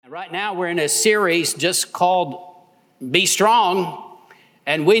Right now we're in a series just called Be Strong,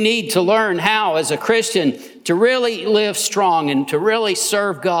 and we need to learn how, as a Christian, to really live strong and to really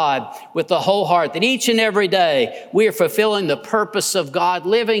serve God with the whole heart. That each and every day we are fulfilling the purpose of God,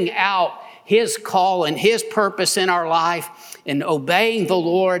 living out His call and His purpose in our life and obeying the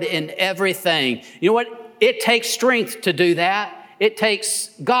Lord in everything. You know what? It takes strength to do that. It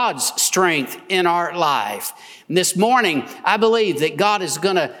takes God's strength in our life. And this morning, I believe that God is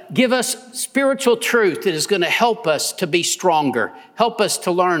going to give us spiritual truth that is going to help us to be stronger, help us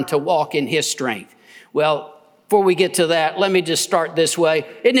to learn to walk in His strength. Well, before we get to that, let me just start this way.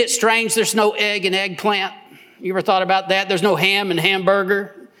 Isn't it strange there's no egg and eggplant? You ever thought about that? There's no ham and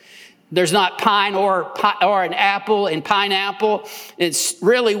hamburger. There's not pine or an apple and pineapple. It's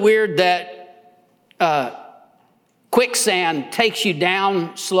really weird that quicksand takes you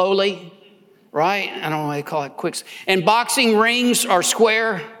down slowly, right? I don't know why they call it quicksand. And boxing rings are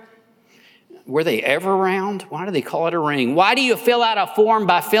square. Were they ever round? Why do they call it a ring? Why do you fill out a form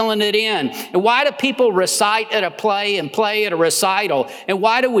by filling it in? And why do people recite at a play and play at a recital? And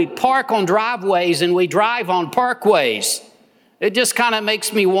why do we park on driveways and we drive on parkways? It just kind of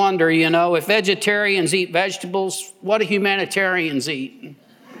makes me wonder, if vegetarians eat vegetables, what do humanitarians eat?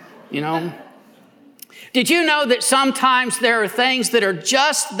 Did you know that sometimes there are things that are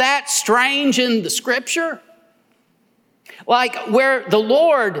just that strange in the Scripture? Like where the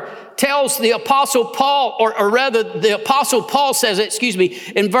Lord tells the Apostle Paul, or rather the Apostle Paul says it,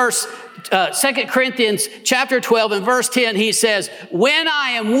 in verse 2 Corinthians chapter 12 and verse 10, he says, "When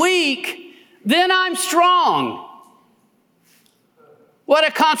I am weak, then I'm strong." What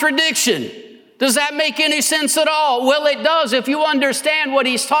a contradiction. Does that make any sense at all? Well, it does if you understand what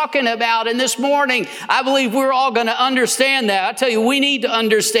he's talking about. And this morning, I believe we're all going to understand that. I tell you, we need to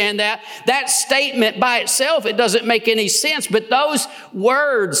understand that. That statement by itself, it doesn't make any sense. But those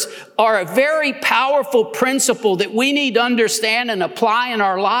words are a very powerful principle that we need to understand and apply in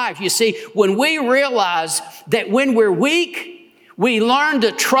our life. You see, when we realize that when we're weak, we learn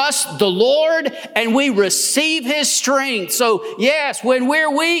to trust the Lord and we receive His strength. So yes, when we're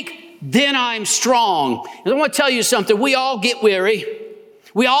weak, then I'm strong. And I want to tell you something. We all get weary.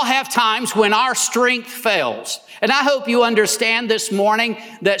 We all have times when our strength fails. And I hope you understand this morning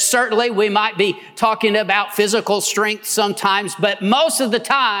that certainly we might be talking about physical strength sometimes, but most of the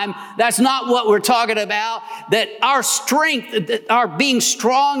time, that's not what we're talking about. That our strength, our being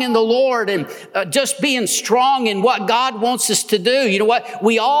strong in the Lord and just being strong in what God wants us to do. You know what?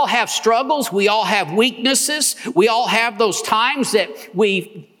 We all have struggles. We all have weaknesses. We all have those times that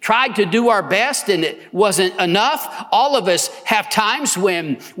we tried to do our best and it wasn't enough. All of us have times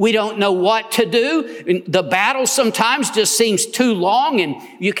when we don't know what to do. And the battle sometimes just seems too long, and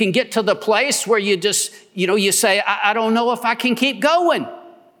you can get to the place where you just, you say, I don't know if I can keep going.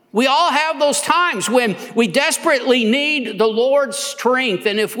 We all have those times when we desperately need the Lord's strength.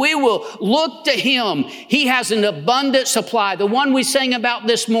 And if we will look to Him, He has an abundant supply. The one we sang about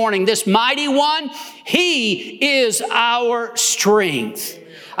this morning, this mighty one, He is our strength.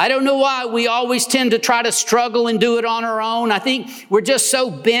 I don't know why we always tend to try to struggle and do it on our own. I think we're just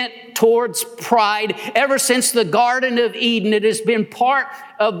so bent towards pride. Ever since the Garden of Eden, it has been part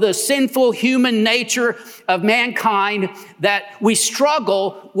of the sinful human nature of mankind that we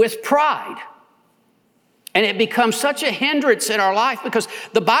struggle with pride. And it becomes such a hindrance in our life because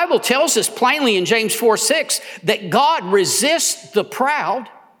the Bible tells us plainly in James 4:6 that God resists the proud.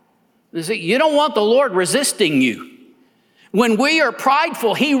 You don't want the Lord resisting you. When we are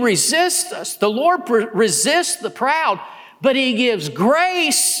prideful, He resists us. The Lord resists the proud, but He gives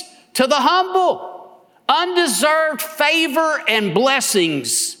grace to the humble. Undeserved favor and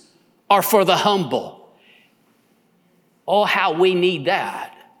blessings are for the humble. Oh, how we need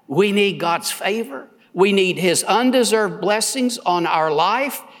that. We need God's favor. We need His undeserved blessings on our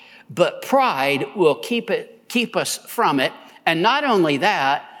life, but pride will keep us from it. And not only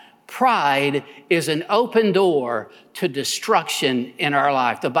that, pride is an open door to destruction in our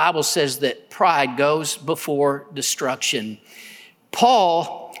life. The Bible says that pride goes before destruction.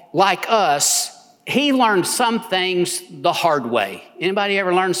 Paul, like us, he learned some things the hard way. Anybody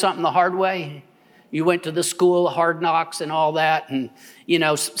ever learn something the hard way? You went to the school of hard knocks and all that. And,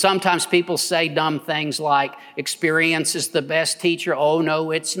 sometimes people say dumb things like, experience is the best teacher. Oh,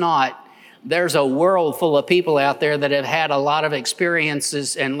 no, it's not. There's a world full of people out there that have had a lot of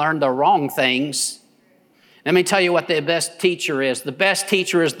experiences and learned the wrong things. Let me tell you what the best teacher is. The best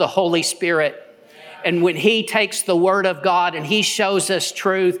teacher is the Holy Spirit. And when He takes the Word of God and He shows us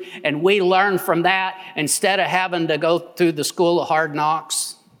truth and we learn from that instead of having to go through the school of hard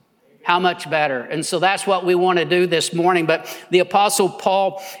knocks. How much better? And so that's what we want to do this morning. But the Apostle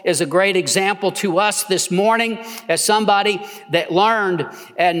Paul is a great example to us this morning as somebody that learned.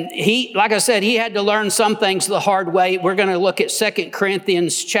 And he, like I said, he had to learn some things the hard way. We're going to look at 2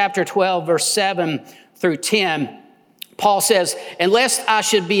 Corinthians chapter 12, verse 7 through 10. Paul says, "Unless I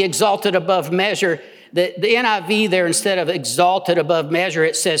should be exalted above measure," the NIV there, instead of exalted above measure,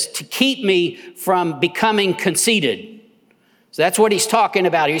 it says to keep me from becoming conceited. So that's what he's talking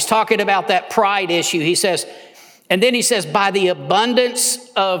about. He's talking about that pride issue. He says, and then he says, by the abundance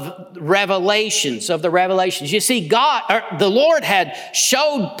of the revelations. You see, the Lord had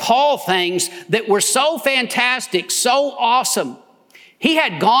showed Paul things that were so fantastic, so awesome. He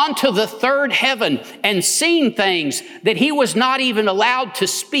had gone to the third heaven and seen things that he was not even allowed to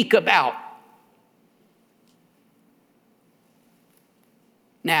speak about.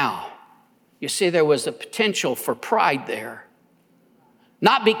 Now, you see, there was a potential for pride there.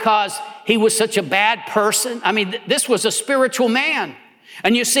 Not because he was such a bad person. I mean, this was a spiritual man.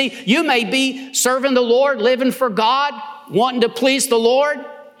 And you see, you may be serving the Lord, living for God, wanting to please the Lord,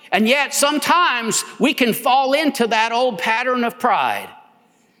 and yet sometimes we can fall into that old pattern of pride.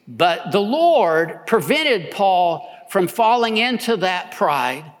 But the Lord prevented Paul from falling into that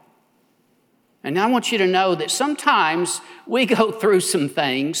pride. And I want you to know that sometimes we go through some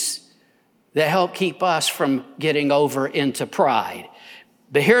things that help keep us from getting over into pride.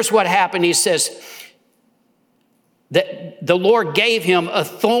 But here's what happened. He says that the Lord gave him a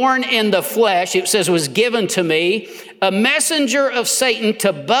thorn in the flesh. It says was given to me, a messenger of Satan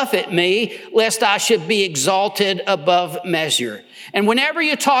to buffet me, lest I should be exalted above measure. And whenever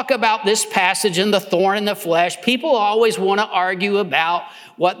you talk about this passage and the thorn in the flesh, people always want to argue about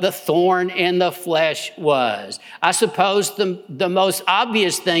what the thorn in the flesh was. I suppose the most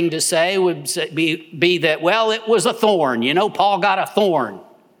obvious thing to say would be that, well, it was a thorn. You know, Paul got a thorn.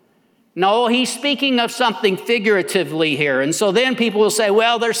 No, he's speaking of something figuratively here. And so then people will say,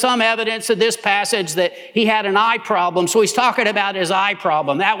 well, there's some evidence in this passage that he had an eye problem. So he's talking about his eye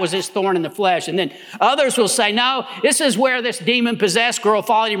problem. That was his thorn in the flesh. And then others will say, no, this is where this demon-possessed girl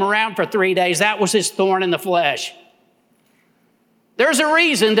followed him around for 3 days. That was his thorn in the flesh. There's a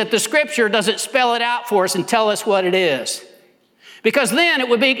reason that the scripture doesn't spell it out for us and tell us what it is. Because then it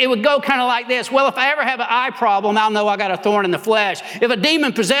would go kind of like this. Well, if I ever have an eye problem, I'll know I got a thorn in the flesh. If a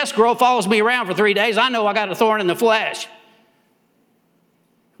demon-possessed girl follows me around for 3 days, I know I got a thorn in the flesh.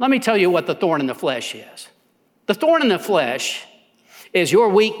 Let me tell you what the thorn in the flesh is. The thorn in the flesh is your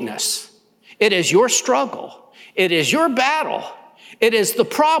weakness. It is your struggle. It is your battle. It is the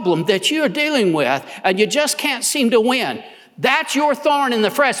problem that you're dealing with, and you just can't seem to win. That's your thorn in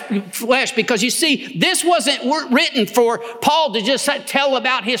the flesh, because you see, this wasn't written for Paul to just tell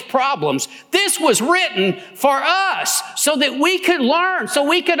about his problems. This was written for us so that we could learn, so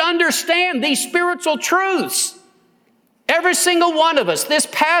we could understand these spiritual truths. Every single one of us, this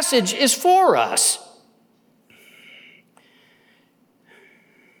passage is for us.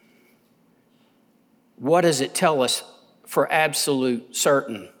 What does it tell us for absolute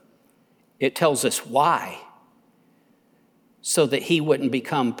certain? It tells us why. So that he wouldn't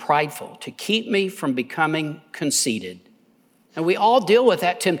become prideful, to keep me from becoming conceited. And we all deal with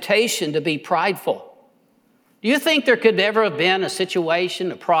that temptation to be prideful. Do you think there could ever have been a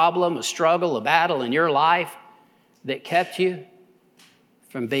situation, a problem, a struggle, a battle in your life that kept you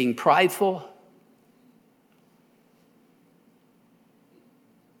from being prideful?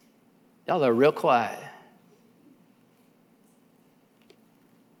 Y'all are real quiet.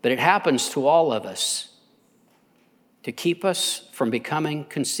 But it happens to all of us, to keep us from becoming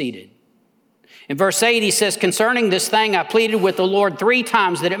conceited. In verse 8, he says, concerning this thing, I pleaded with the Lord 3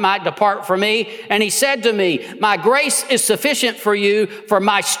 times that it might depart from me. And he said to me, my grace is sufficient for you, for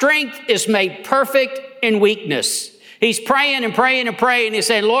my strength is made perfect in weakness. He's praying and praying and praying. He's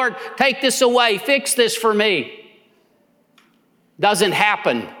saying, Lord, take this away. Fix this for me. Doesn't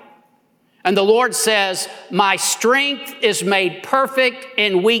happen. And the Lord says, my strength is made perfect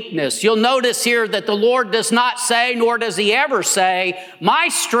in weakness. You'll notice here that the Lord does not say, nor does he ever say, my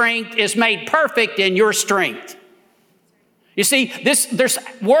strength is made perfect in your strength. You see, there's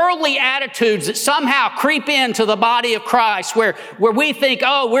worldly attitudes that somehow creep into the body of Christ where we think,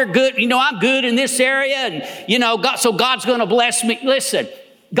 oh, we're good. You know, I'm good in this area. And, you know, so God's going to bless me. Listen,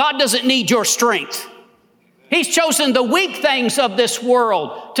 God doesn't need your strength. He's chosen the weak things of this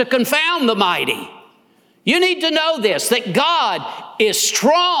world to confound the mighty. You need to know this, that God is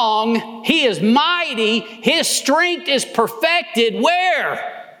strong. He is mighty. His strength is perfected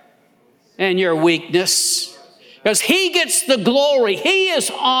where? In your weakness. Because he gets the glory. He is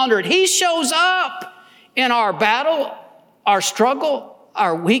honored. He shows up in our battle, our struggle.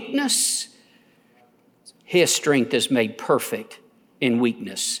 our weakness, His strength is made perfect in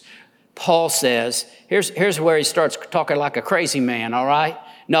weakness. Paul says, here's where he starts talking like a crazy man, all right?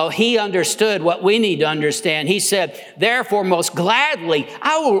 No, he understood what we need to understand. He said, therefore, most gladly,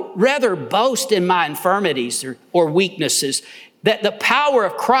 I will rather boast in my infirmities or weaknesses, that the power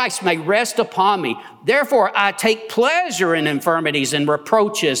of Christ may rest upon me. Therefore, I take pleasure in infirmities and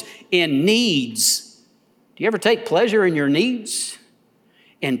reproaches, in needs. Do you ever take pleasure in your needs?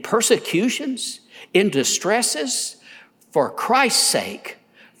 In persecutions, in distresses, for Christ's sake.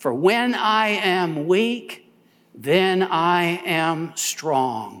 For when I am weak, then I am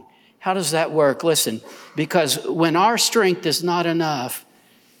strong. How does that work? Listen, because when our strength is not enough,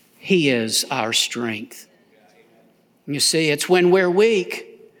 He is our strength. You see, it's when we're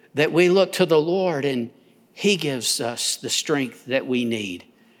weak that we look to the Lord and He gives us the strength that we need.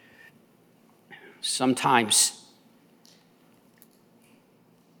 Sometimes,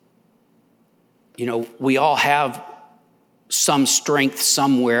 we all have some strength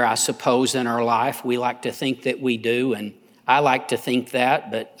somewhere, I suppose, in our life. We like to think that we do, and I like to think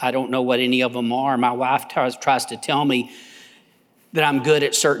that, but I don't know what any of them are. My wife tries to tell me that I'm good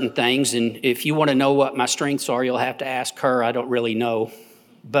at certain things, and if you want to know what my strengths are, you'll have to ask her. I don't really know.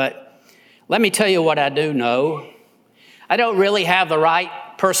 But let me tell you what I do know. I don't really have the right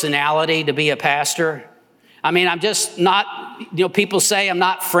personality to be a pastor. I mean, I'm just not, people say I'm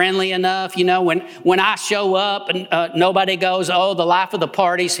not friendly enough. When I show up and nobody goes, oh, the life of the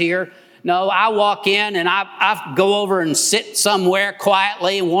party's here. No, I walk in and I go over and sit somewhere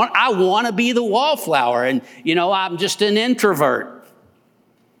quietly. I want to be the wallflower. And, I'm just an introvert.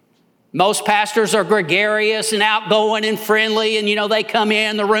 Most pastors are gregarious and outgoing and friendly. And, they come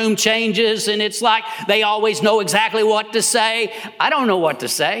in, the room changes, and it's like they always know exactly what to say. I don't know what to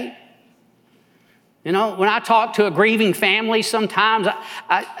say. When I talk to a grieving family, sometimes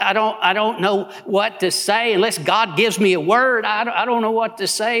I don't know what to say unless God gives me a word. I don't know what to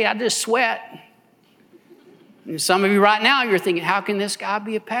say. I just sweat. And some of you right now, you're thinking, how can this guy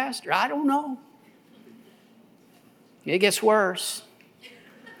be a pastor? I don't know. It gets worse.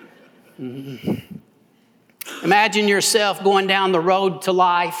 Imagine yourself going down the road to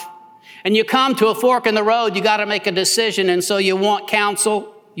life, and you come to a fork in the road. You got to make a decision, and so you want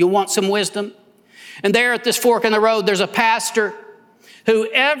counsel. You want some wisdom. And there at this fork in the road, there's a pastor who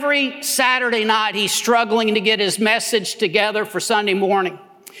every Saturday night, he's struggling to get his message together for Sunday morning.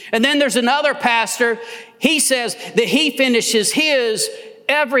 And then there's another pastor, he says that he finishes his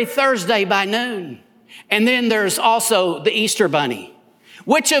every Thursday by noon. And then there's also the Easter Bunny.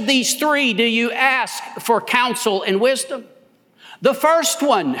 Which of these three do you ask for counsel and wisdom? The first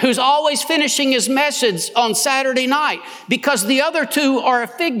one, who's always finishing his message on Saturday night, because the other two are a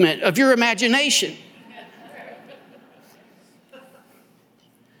figment of your imagination.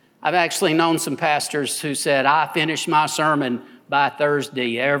 I've actually known some pastors who said, I finish my sermon by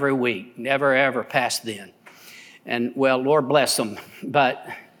Thursday every week, never ever past then. And well, Lord bless them. But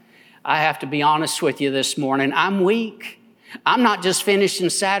I have to be honest with you this morning. I'm weak. I'm not just finishing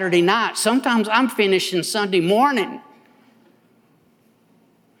Saturday night. Sometimes I'm finishing Sunday morning.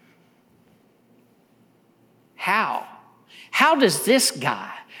 How? How does this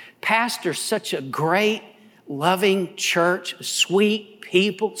guy pastor such a great, loving church, sweet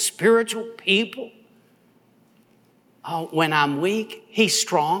people, spiritual people? Oh, when I'm weak, he's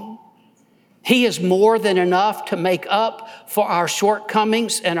strong. He is more than enough to make up for our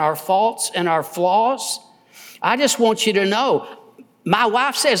shortcomings and our faults and our flaws. I just want you to know, my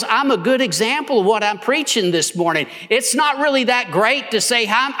wife says I'm a good example of what I'm preaching this morning. It's not really that great to say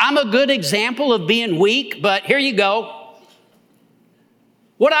I'm a good example of being weak, but here you go.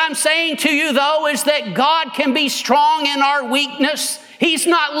 What I'm saying to you, though, is that God can be strong in our weakness. He's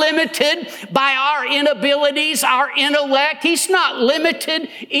not limited by our inabilities, our intellect. He's not limited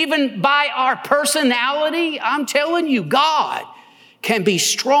even by our personality. I'm telling you, God can be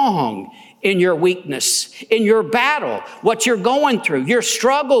strong in your weakness, in your battle, what you're going through, your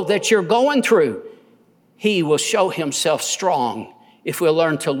struggle that you're going through. He will show himself strong if we'll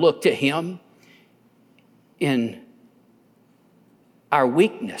learn to look to him in our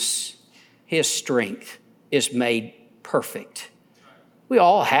weakness. His strength is made perfect. We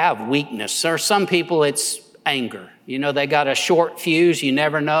all have weakness. There are some people, it's anger. They got a short fuse. You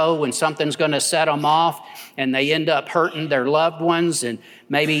never know when something's going to set them off, and they end up hurting their loved ones and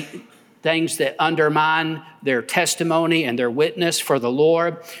maybe things that undermine their testimony and their witness for the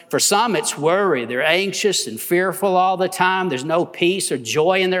Lord. For some, it's worry. They're anxious and fearful all the time. There's no peace or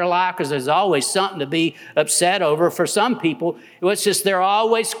joy in their life because there's always something to be upset over. For some people, it's just they're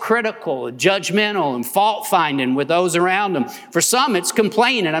always critical, judgmental, and fault-finding with those around them. For some, it's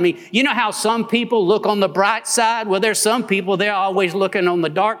complaining. I mean, you know how some people look on the bright side? Well, there's some people, they're always looking on the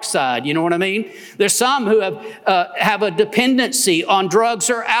dark side. You know what I mean? There's some who have a dependency on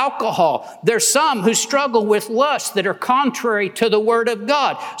drugs or alcohol. There's some who struggle with lusts that are contrary to the Word of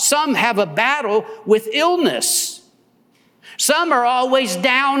God. Some have a battle with illness. Some are always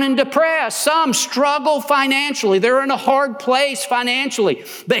down and depressed. Some struggle financially. They're in a hard place financially.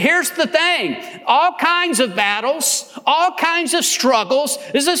 But here's the thing. All kinds of battles, all kinds of struggles.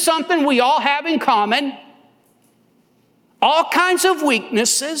 This is something we all have in common. All kinds of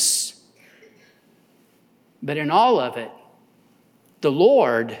weaknesses. But in all of it, the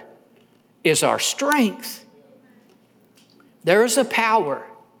Lord is our strength. There is a power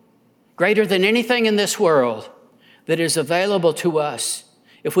greater than anything in this world that is available to us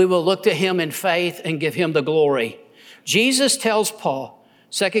if we will look to Him in faith and give Him the glory. Jesus tells Paul,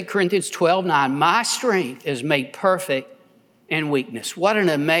 2 Corinthians 12:9, my strength is made perfect in weakness. What an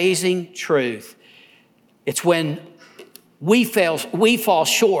amazing truth. It's when we fall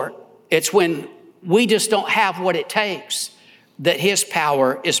short. It's when we just don't have what it takes that His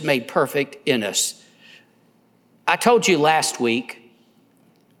power is made perfect in us. I told you last week,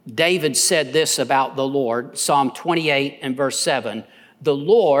 David said this about the Lord, Psalm 28 and verse 7, the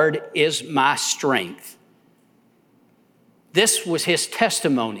Lord is my strength. This was his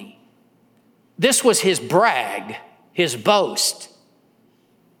testimony. This was his brag, his boast.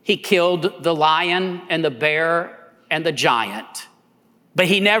 He killed the lion and the bear and the giant. But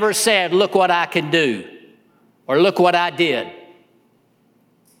he never said, look what I can do, or look what I did.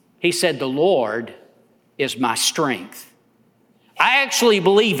 He said, the Lord is my strength. I actually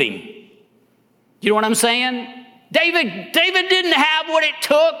believe him. You know what I'm saying? David didn't have what it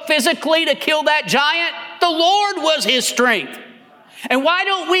took physically to kill that giant. The Lord was his strength. And why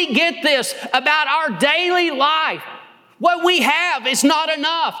don't we get this about our daily life? What we have is not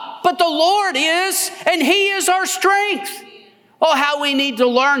enough, but the Lord is, and He is our strength. Oh, how we need to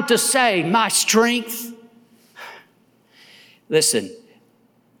learn to say, my strength. Listen,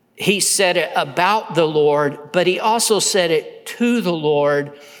 He said it about the Lord, but He also said it to the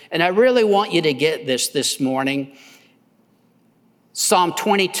Lord. And I really want you to get this morning. Psalm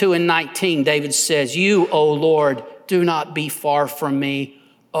 22 and 19, David says, you, O Lord, do not be far from me.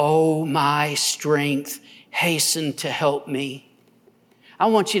 O my strength, hasten to help me. I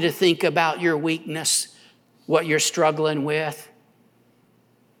want you to think about your weakness, what you're struggling with.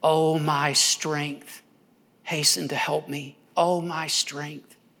 Oh, my strength, hasten to help me. Oh, my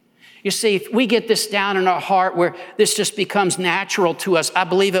strength. You see, if we get this down in our heart where this just becomes natural to us, I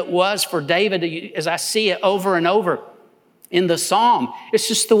believe it was for David, as I see it over and over in the psalm. It's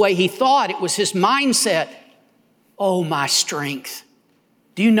just the way he thought. It was his mindset. Oh, my strength.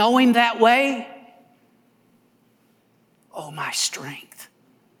 Do you know him that way? Oh, my strength.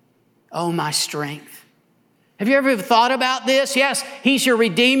 Oh, my strength. Have you ever thought about this? Yes, He's your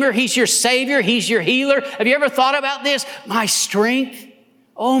Redeemer. He's your Savior. He's your healer. Have you ever thought about this? My strength.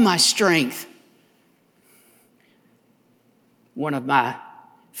 Oh, my strength. One of my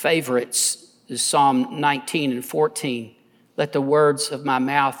favorites is Psalm 19 and 14. Let the words of my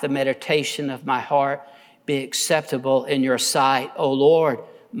mouth, the meditation of my heart be acceptable in your sight, O Lord,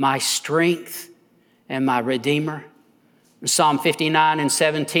 my strength and my Redeemer. In Psalm 59 and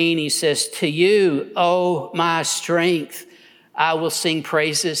 17, he says, to you, O my strength, I will sing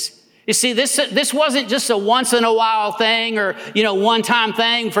praises. You see, this wasn't just a once in a while thing or, one-time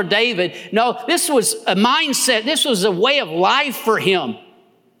thing for David. No, this was a mindset. This was a way of life for him.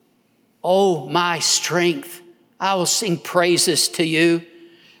 Oh, my strength, I will sing praises to you.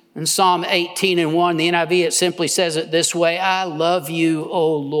 In Psalm 18 and 1, the NIV, it simply says it this way, I love you,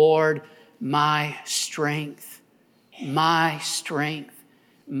 O Lord, my strength. My strength,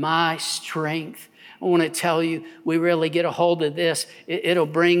 my strength. I want to tell you, we really get a hold of this. It'll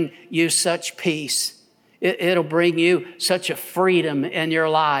bring you such peace. It'll bring you such a freedom in your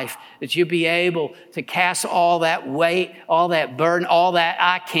life that you'll be able to cast all that weight, all that burden, all that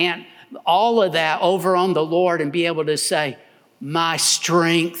I can't, all of that over on the Lord and be able to say, my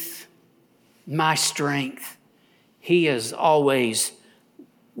strength, my strength. He is always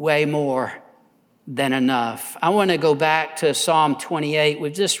way more than enough. I want to go back to Psalm 28.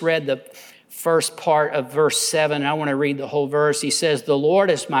 We've just read the first part of verse 7. I want to read the whole verse. He says, "The Lord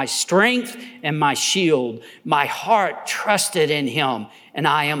is my strength and my shield. My heart trusted in him, and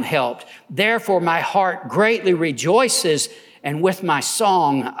I am helped. Therefore my heart greatly rejoices, and with my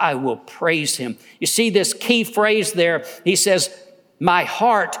song I will praise him." You see this key phrase there. He says, my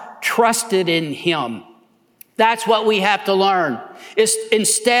heart trusted in him. That's what we have to learn. Is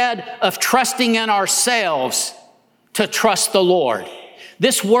instead of trusting in ourselves, to trust the Lord.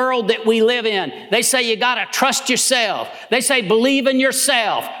 This world that we live in, they say you got to trust yourself. They say believe in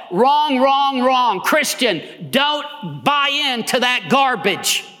yourself. Wrong, wrong, wrong. Christian, don't buy into that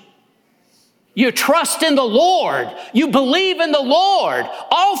garbage. You trust in the Lord. You believe in the Lord.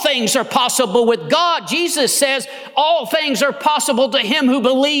 All things are possible with God. Jesus says all things are possible to him who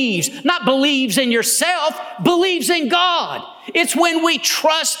believes. Not believes in yourself, believes in God. It's when we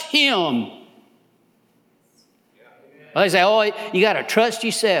trust him. Well, they say, oh, you got to trust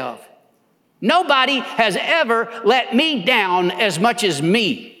yourself. Nobody has ever let me down as much as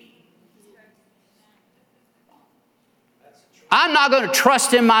me. I'm not going to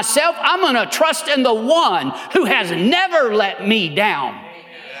trust in myself. I'm going to trust in the one who has never let me down.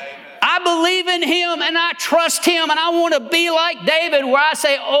 I believe in him and I trust him, and I want to be like David where I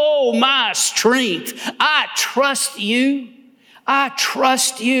say, oh, my strength, I trust you. I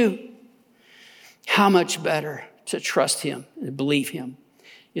trust you. How much better to trust him and believe him.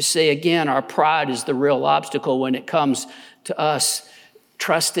 You see, again, our pride is the real obstacle when it comes to us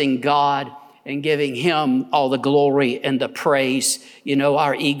trusting God and giving him all the glory and the praise. You know,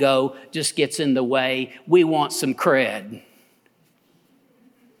 our ego just gets in the way. We want some cred.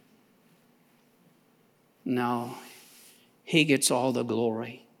 No, he gets all the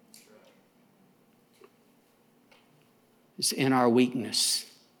glory. It's in our weakness.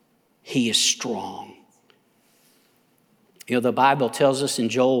 He is strong. You know, the Bible tells us in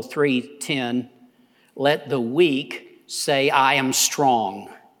Joel 3:10, let the weak say, I am strong.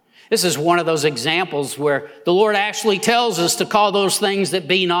 This is one of those examples where the Lord actually tells us to call those things that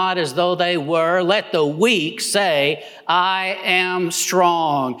be not as though they were. Let the weak say, I am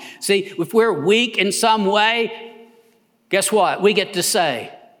strong. See, if we're weak in some way, guess what? We get to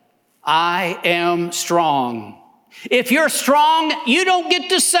say, I am strong. If you're strong, you don't get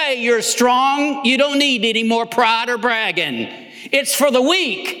to say you're strong. You don't need any more pride or bragging. It's for the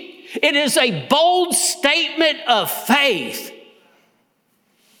weak. It is a bold statement of faith.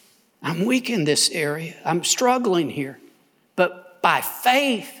 I'm weak in this area. I'm struggling here. But by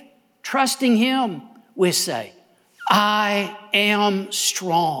faith, trusting him, we say, I am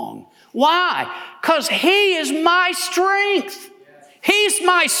strong. Why? Because he is my strength. He's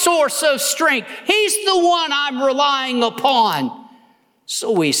my source of strength. He's the one I'm relying upon.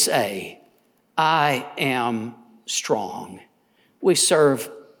 So we say, I am strong. We serve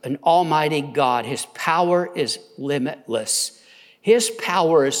an almighty God. His power is limitless. His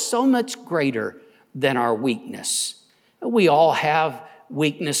power is so much greater than our weakness. We all have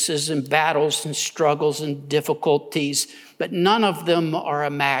weaknesses and battles and struggles and difficulties, but none of them are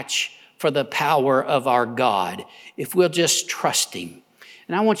a match for the power of our God, if we'll just trust him.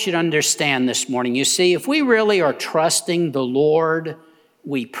 And I want you to understand this morning, you see, if we really are trusting the Lord,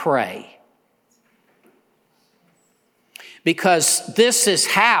 we pray. Because this is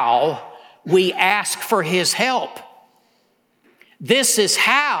how we ask for his help. This is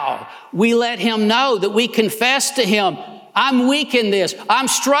how we let him know that we confess to him, I'm weak in this. I'm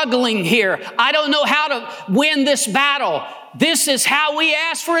struggling here. I don't know how to win this battle. This is how we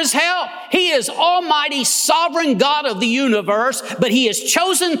ask for his help. He is almighty, sovereign God of the universe, but he has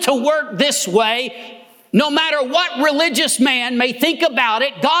chosen to work this way. No matter what religious man may think about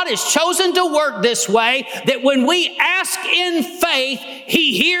it, God has chosen to work this way, that when we ask in faith,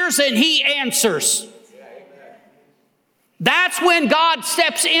 he hears and he answers. That's when God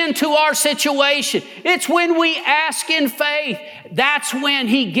steps into our situation. It's when we ask in faith. That's when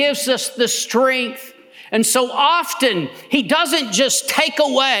he gives us the strength. And so often, he doesn't just take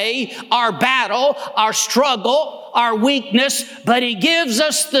away our battle, our struggle, our weakness, but he gives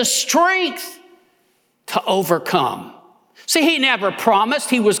us the strength to overcome. See, he never promised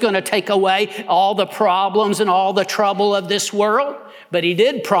he was going to take away all the problems and all the trouble of this world, but he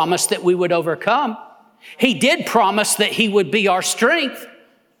did promise that we would overcome. He did promise that he would be our strength.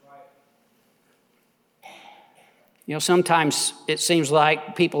 You know, sometimes it seems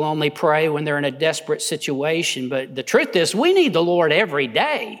like people only pray when they're in a desperate situation, but the truth is we need the Lord every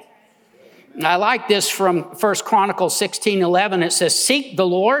day. And I like this from 1 Chronicles 16:11. It says, seek the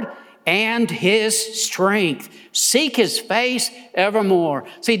Lord and his strength. Seek his face evermore.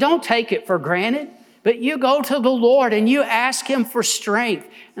 See, don't take it for granted. But you go to the Lord and you ask him for strength.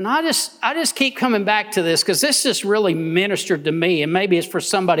 And I just keep coming back to this because this just really ministered to me, and maybe it's for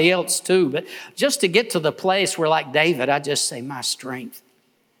somebody else too. But just to get to the place where, like David, I just say, my strength,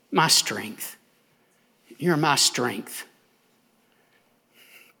 you're my strength.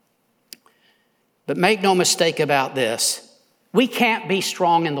 But make no mistake about this. We can't be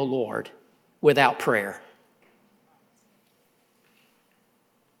strong in the Lord without prayer.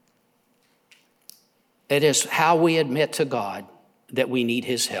 It is how we admit to God that we need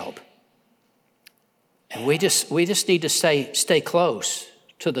his help. And we just need to stay close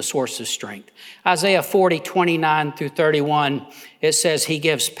to the source of strength. Isaiah 40, 29 through 31, it says he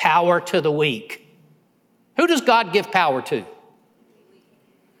gives power to the weak. Who does God give power to?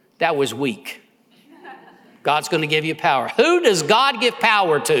 That was weak. God's going to give you power. Who does God give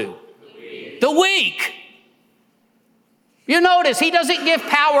power to? The weak. You notice he doesn't give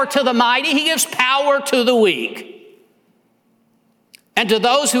power to the mighty, he gives power to the weak. And to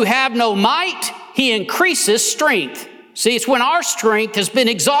those who have no might, he increases strength. See, it's when our strength has been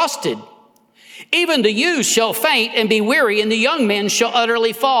exhausted. Even the youth shall faint and be weary, and the young men shall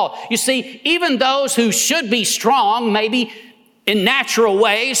utterly fall. You see, even those who should be strong, maybe in natural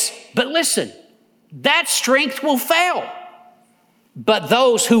ways, but listen, that strength will fail. But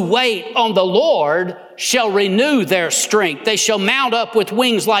those who wait on the Lord shall renew their strength. They shall mount up with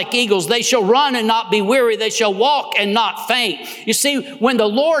wings like eagles. They shall run and not be weary. They shall walk and not faint. You see, when the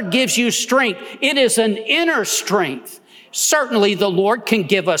Lord gives you strength, it is an inner strength. Certainly the Lord can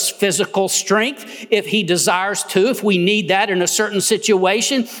give us physical strength if he desires to, if we need that in a certain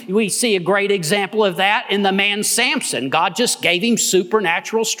situation. We see a great example of that in the man Samson. God just gave him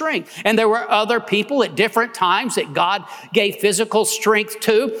supernatural strength. And there were other people at different times that God gave physical strength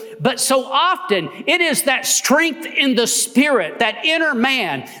to. But so often it is that strength in the spirit, that inner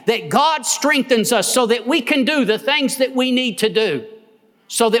man, that God strengthens us so that we can do the things that we need to do,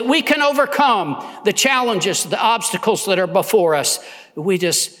 so that we can overcome the challenges, the obstacles that are before us. We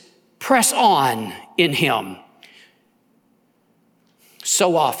just press on in him.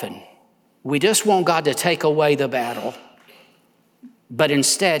 So often, we just want God to take away the battle, but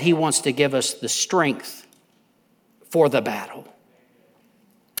instead he wants to give us the strength for the battle.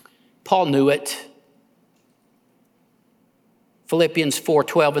 Paul knew it. Philippians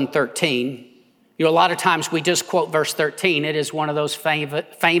 4:12 and 13. You know, a lot of times we just quote verse 13. It is one of those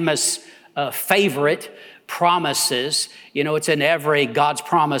famous favorite promises. You know, it's in every God's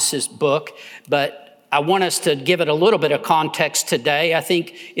Promises book, but I want us to give it a little bit of context today. I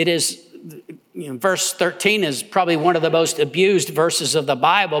think it is, verse 13 is probably one of the most abused verses of the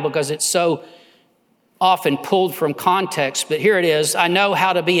Bible because it's so often pulled from context, but here it is. I know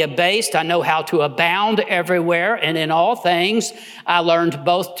how to be abased. I know how to abound everywhere. And in all things, I learned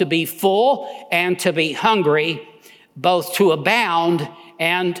both to be full and to be hungry, both to abound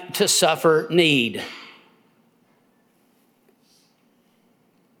and to suffer need.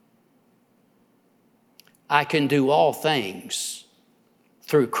 I can do all things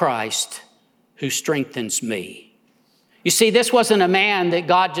through Christ who strengthens me. You see, this wasn't a man that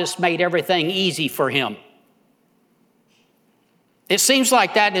God just made everything easy for him. It seems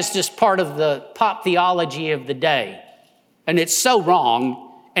like that is just part of the pop theology of the day. And it's so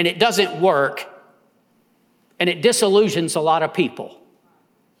wrong, and it doesn't work, and it disillusions a lot of people.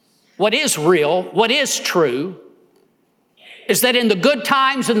 What is real, what is true, is that in the good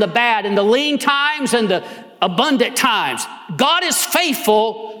times and the bad, in the lean times and the abundant times, God is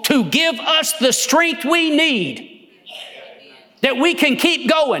faithful to give us the strength we need, that we can keep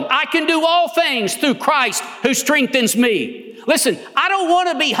going. I can do all things through Christ who strengthens me. Listen, I don't want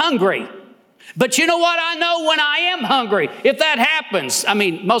to be hungry, but you know what? I know when I am hungry. If that happens,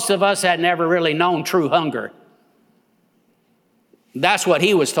 most of us had never really known true hunger. That's what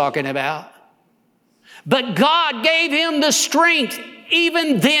he was talking about. But God gave him the strength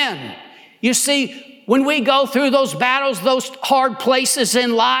even then. You see, when we go through those battles, those hard places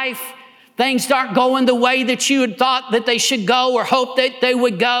in life, things aren't going the way that you had thought that they should go or hoped that they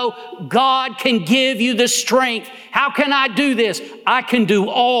would go, God can give you the strength. How can I do this? I can do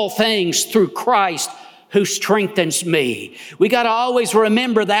all things through Christ who strengthens me. We got to always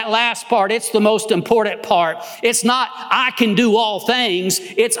remember that last part. It's the most important part. It's not I can do all things.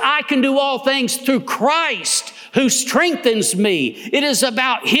 It's I can do all things through Christ who strengthens me. It is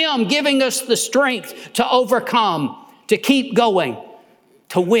about him giving us the strength to overcome, to keep going,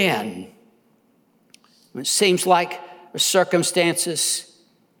 to win. It seems like the circumstances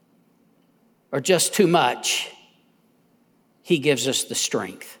are just too much. He gives us the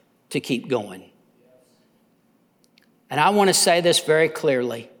strength to keep going. And I want to say this very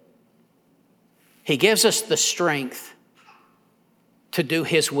clearly. He gives us the strength to do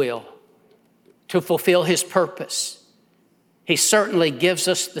His will, to fulfill His purpose. He certainly gives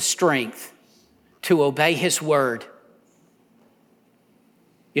us the strength to obey His word.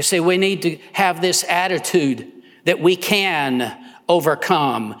 You see, we need to have this attitude that we can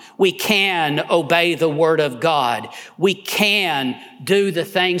overcome. We can obey the word of God. We can do the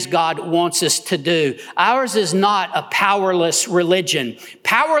things God wants us to do. Ours is not a powerless religion.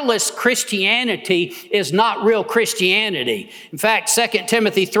 Powerless Christianity is not real Christianity. In fact, 2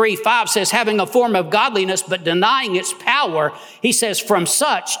 Timothy 3:5 says, having a form of godliness but denying its power, he says, from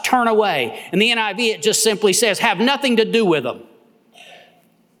such turn away. In the NIV, it just simply says, have nothing to do with them.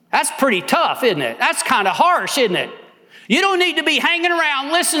 That's pretty tough, isn't it? That's kind of harsh, isn't it? You don't need to be hanging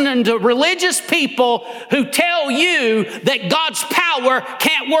around listening to religious people who tell you that God's power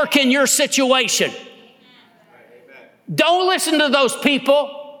can't work in your situation. Don't listen to those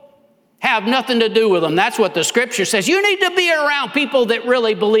people. Have nothing to do with them. That's what the scripture says. You need to be around people that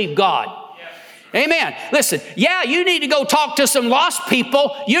really believe God. Amen. Listen, yeah, you need to go talk to some lost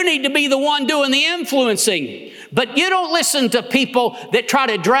people. You need to be the one doing the influencing. But you don't listen to people that try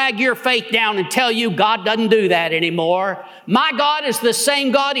to drag your faith down and tell you God doesn't do that anymore. My God is the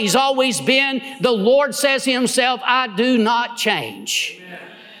same God He's always been. The Lord says Himself, I do not change.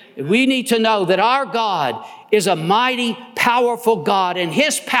 Amen. We need to know that our God is a mighty, powerful God, and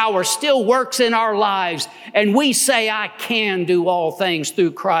His power still works in our lives. And we say, I can do all things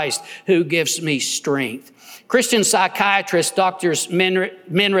through Christ who gives me strength. Christian psychiatrists, Drs.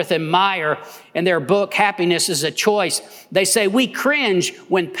 Menrith and Meyer, in their book, Happiness is a Choice, they say, we cringe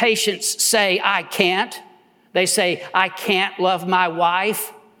when patients say, I can't. They say, I can't love my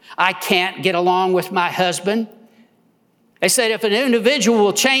wife. I can't get along with my husband. They said if an individual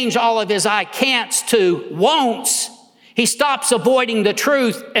will change all of his I can'ts to won'ts, he stops avoiding the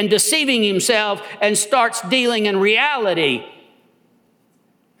truth and deceiving himself and starts dealing in reality.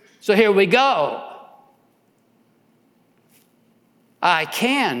 So here we go. I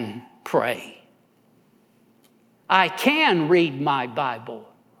can pray. I can read my Bible.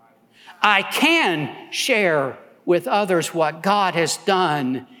 I can share with others what God has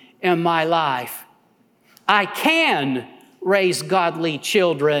done in my life. I can raise godly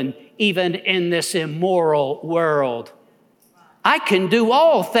children even in this immoral world. I can do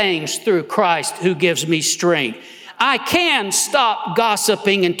all things through Christ who gives me strength. I can stop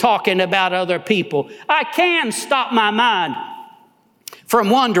gossiping and talking about other people. I can stop my mind from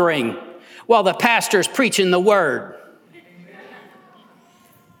wandering while the pastor's preaching the word.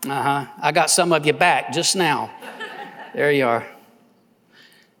 I got some of you back just now. There you are.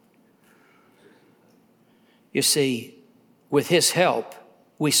 You see, with His help,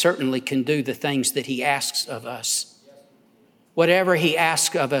 we certainly can do the things that He asks of us. Whatever He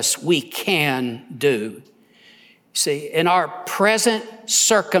asks of us, we can do. See, in our present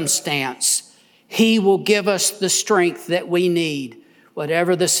circumstance, He will give us the strength that we need,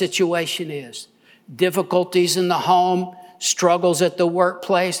 whatever the situation is. Difficulties in the home, struggles at the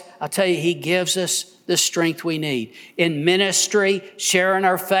workplace, I'll tell you, He gives us the strength we need. In ministry, sharing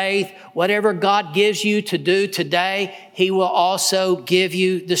our faith, whatever God gives you to do today, He will also give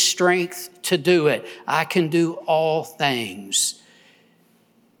you the strength to do it. I can do all things.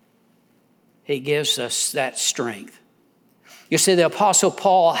 He gives us that strength. You see, the Apostle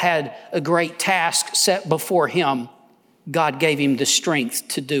Paul had a great task set before him. God gave him the strength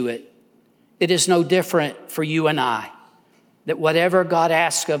to do it. It is no different for you and I, that whatever God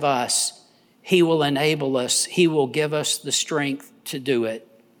asks of us, He will enable us. He will give us the strength to do it.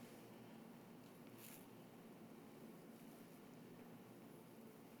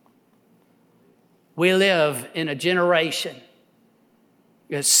 We live in a generation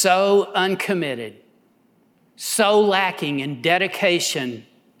that's so uncommitted, so lacking in dedication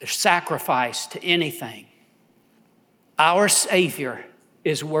or sacrifice to anything. Our Savior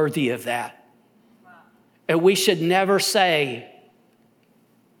is worthy of that. And we should never say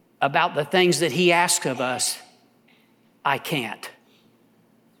about the things that He asks of us, I can't.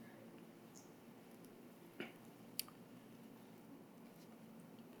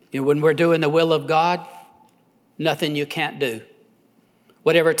 You know, when we're doing the will of God, nothing you can't do.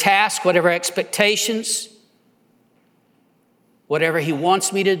 Whatever task, whatever expectations, whatever He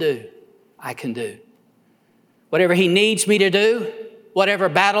wants me to do, I can do. Whatever He needs me to do, whatever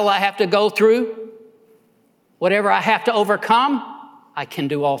battle I have to go through, whatever I have to overcome, I can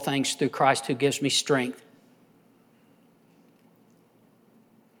do all things through Christ who gives me strength.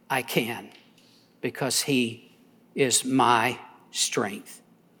 I can, because He is my strength.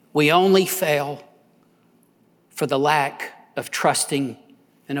 We only fail for the lack of trusting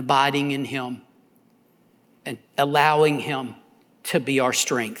and abiding in Him. and allowing him to be our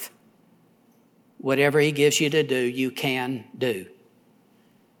strength. Whatever he gives you to do, you can do.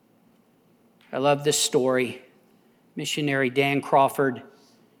 I love this story. Missionary Dan Crawford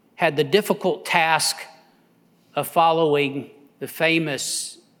had the difficult task of following the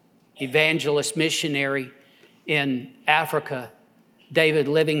famous evangelist missionary in Africa, David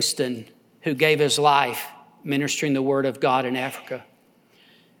Livingstone, who gave his life ministering the word of God in Africa.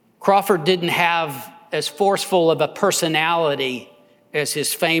 Crawford didn't have as forceful of a personality as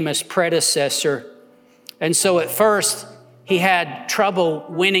his famous predecessor. And so at first, he had trouble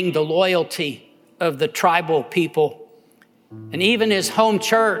winning the loyalty of the tribal people. And even his home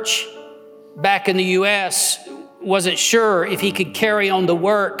church back in the U.S. wasn't sure if he could carry on the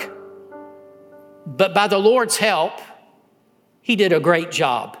work. But by the Lord's help, he did a great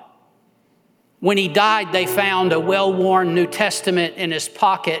job. When he died, they found a well-worn New Testament in his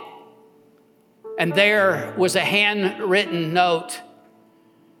pocket, and there was a handwritten note,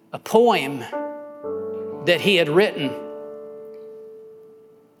 a poem that he had written.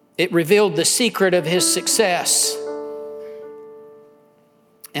 It revealed the secret of his success.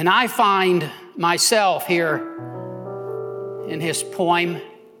 And I find myself here in his poem.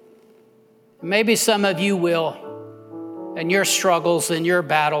 Maybe some of you will, in your struggles and your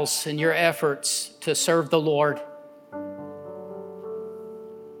battles and your efforts to serve the Lord.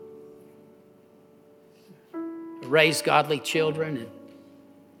 Raise godly children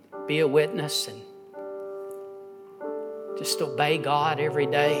and be a witness and just obey God every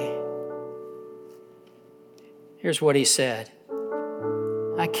day. Here's what he said.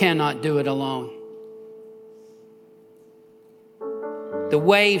 I cannot do it alone. The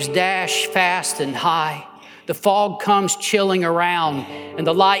waves dash fast and high. The fog comes chilling around and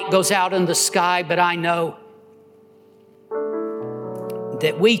the light goes out in the sky, but I know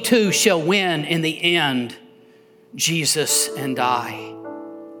that we too shall win in the end, Jesus and I.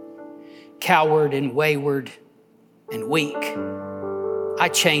 Coward and wayward and weak, I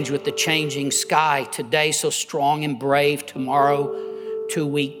change with the changing sky. Today so strong and brave, tomorrow too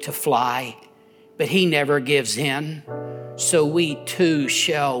weak to fly. But he never gives in, so we too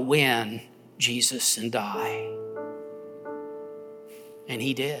shall win, Jesus and I. And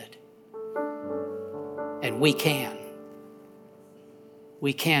he did. And we can.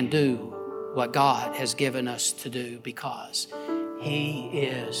 We can do what God has given us to do because he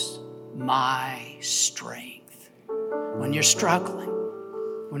is my strength. When you're struggling,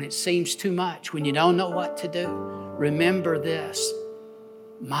 when it seems too much, when you don't know what to do, remember this,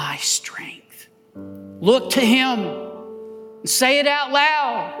 my strength. Look to him and say it out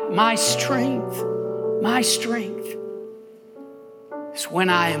loud, my strength, my strength. It's when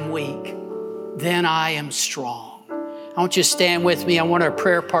I am weak, then I am strong. I want you to stand with me. I want our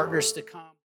prayer partners to come.